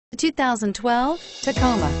The 2012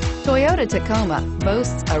 Tacoma. Toyota Tacoma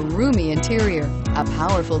boasts a roomy interior, a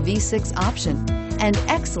powerful V6 option, and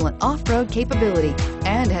excellent off-road capability,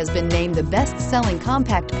 and has been named the best-selling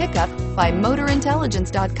compact pickup by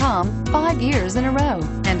MotorIntelligence.com 5 years in a row,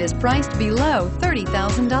 and is priced below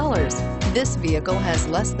 $30,000. This vehicle has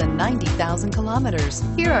less than 90,000 kilometers.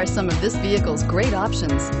 Here are some of this vehicle's great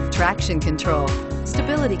options: traction control,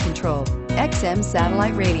 stability control, XM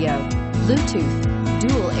satellite radio, Bluetooth,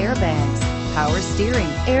 dual airbags, power steering,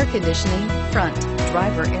 air conditioning, front,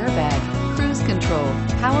 driver airbag, cruise control,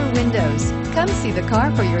 power windows. Come see the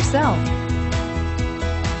car for yourself.